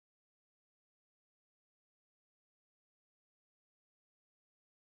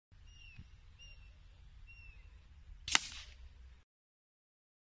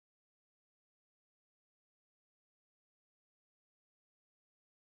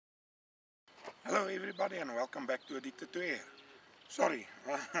Hello everybody and welcome back to Addicted to Air. Sorry,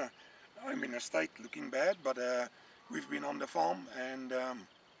 I'm in a state looking bad, but we've been on the farm and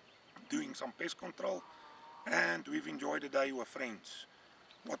doing some pest control, and we've enjoyed a day with friends.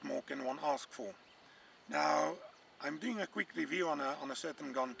 What more can one ask for? Now, I'm doing a quick review on a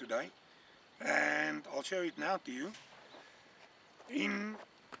certain gun today, and I'll show it now to you. In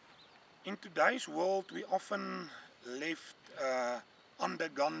today's world, we often left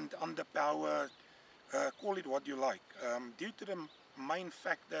undergunned, underpowered, call it what you like, due to the main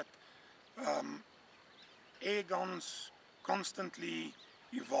fact that air guns constantly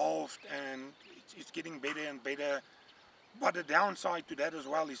evolved and it's getting better and better. But the downside to that as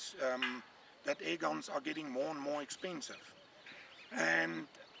well is that air guns are getting more and more expensive. And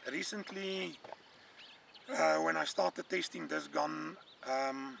recently, when I started testing this gun,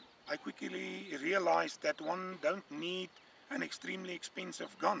 I quickly realized that one don't need an extremely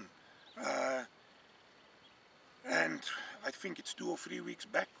expensive gun. And I think it's 2 or 3 weeks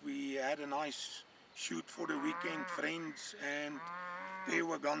back we had a nice shoot for the weekend, friends, and there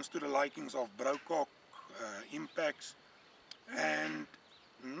were guns to the likings of Brocock, Impacts, and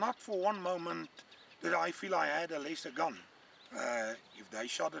not for one moment did I feel I had a lesser gun. If they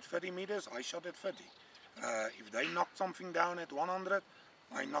shot at 30 meters, I shot at 30. If they knocked something down at 100,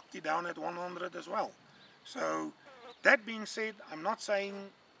 I knocked it down at 100 as well. So that being said, I'm not saying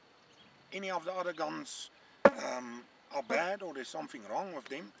any of the other guns are bad or there's something wrong with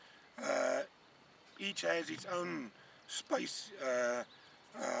them. Each has its own space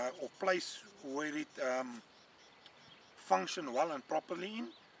or place where it function well and properly in.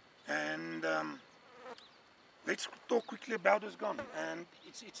 And let's talk quickly about this gun. And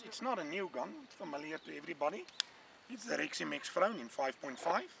it's not a new gun, it's familiar to everybody. It's the Reximex Throne in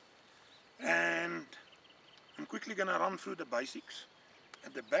 5.5, and I'm quickly going to run through the basics.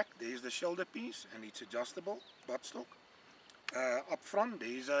 At the back there is the shoulder piece and it's adjustable buttstock. Up front there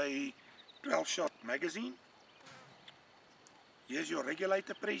is a 12-shot magazine. Here's your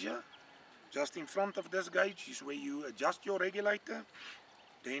regulator pressure. Just in front of this gauge is where you adjust your regulator.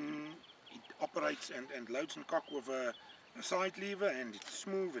 Then it operates and loads and cock with a side lever, and it's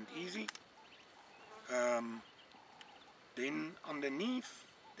smooth and easy. Then underneath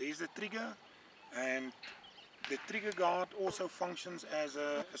there is the trigger, and the trigger guard also functions as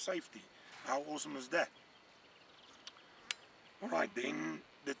a safety. How awesome is that? Alright, then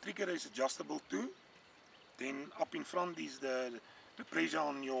the trigger is adjustable too. Then up in front is the pressure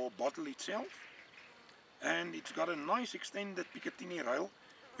on your bottle itself, and it's got a nice extended Picatinny rail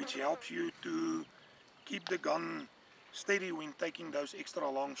which helps you to keep the gun steady when taking those extra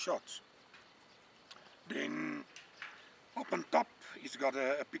long shots. Then up on top it's got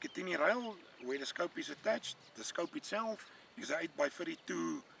a Picatinny rail where the scope is attached. The scope itself is a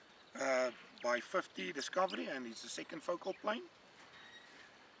 8x32 by 50 Discovery, and it's the second focal plane.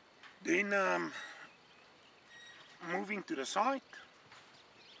 Then moving to the side,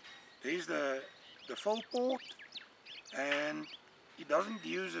 there's the full port, and it doesn't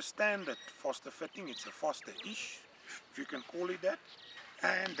use a standard Foster fitting, it's a Foster-ish, if you can call it that.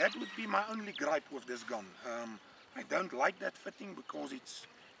 And that would be my only gripe with this gun. I don't like that fitting because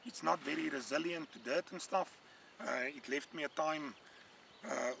it's not very resilient to dirt and stuff. It left me a time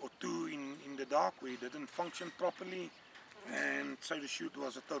or two in the dark where it didn't function properly, and so the shoot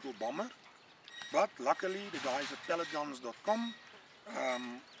was a total bomber. But luckily the guys at pelletguns.com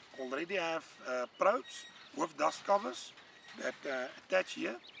already have probes with dust covers that attach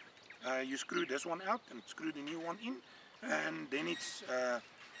here. You screw this one out and screw the new one in, and then it's a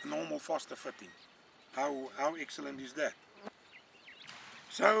normal Foster fitting. How excellent is that?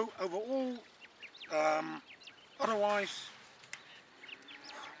 So overall, otherwise,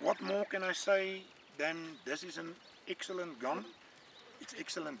 what more can I say than this is an excellent gun. It's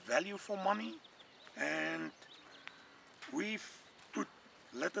excellent value for money, and we've put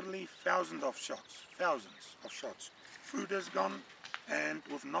literally thousands of shots through this gun, and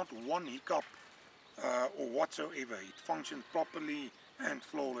with not one hiccup or whatsoever. It functioned properly and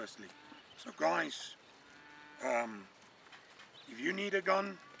flawlessly. So guys, if you need a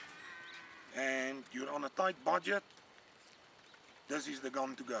gun and you're on a tight budget, this is the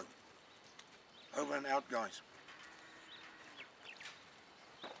gun to go. Over and out, guys.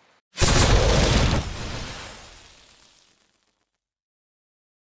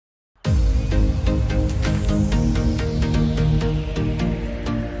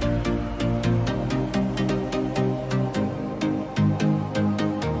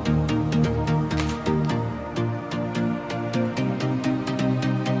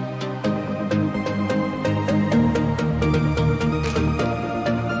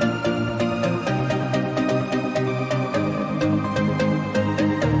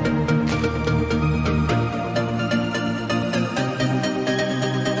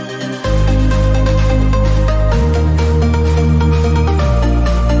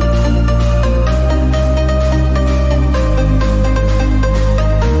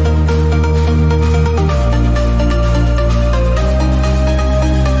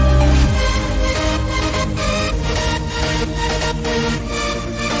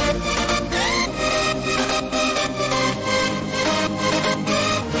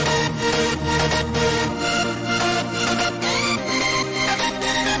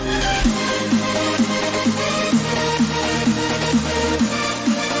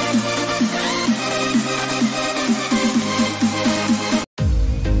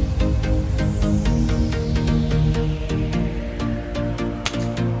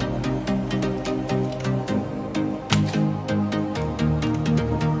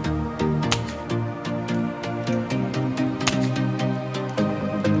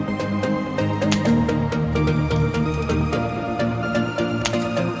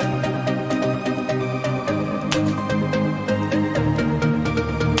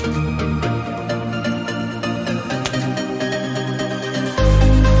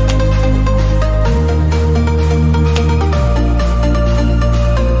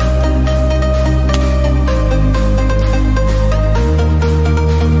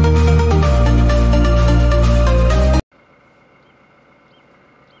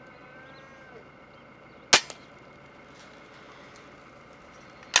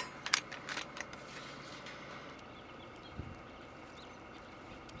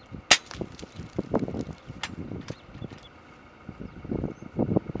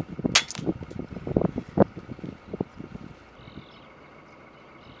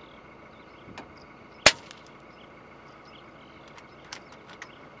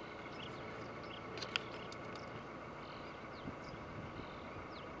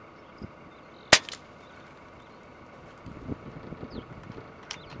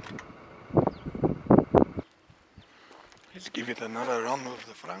 Give it another run with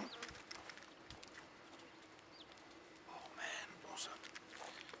the front. Oh man, awesome.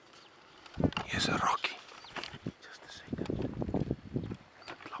 Here's a Rocky. Just a second.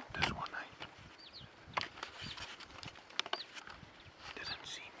 Gonna plop this one, Didn't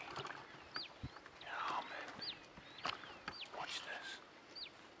see me. Yeah, man. Watch this.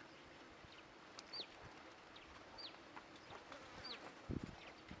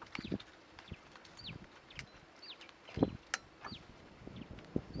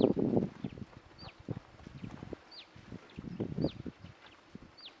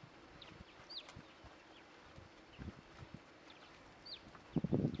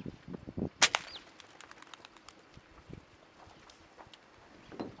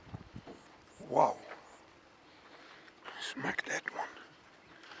 Wow. Smack that one.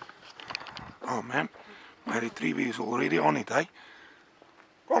 Oh man, my retriever is already on it, eh?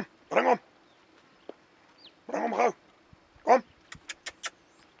 Kom, bring hom. Bring hom gauw. Kom.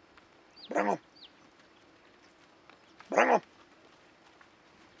 Bring hom. Bring hom.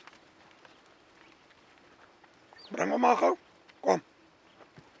 Bring hom maar gauw. Kom.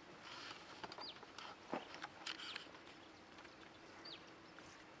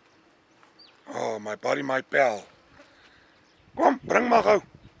 Oh, my buddy, my pal. Kom, bring maar gauw.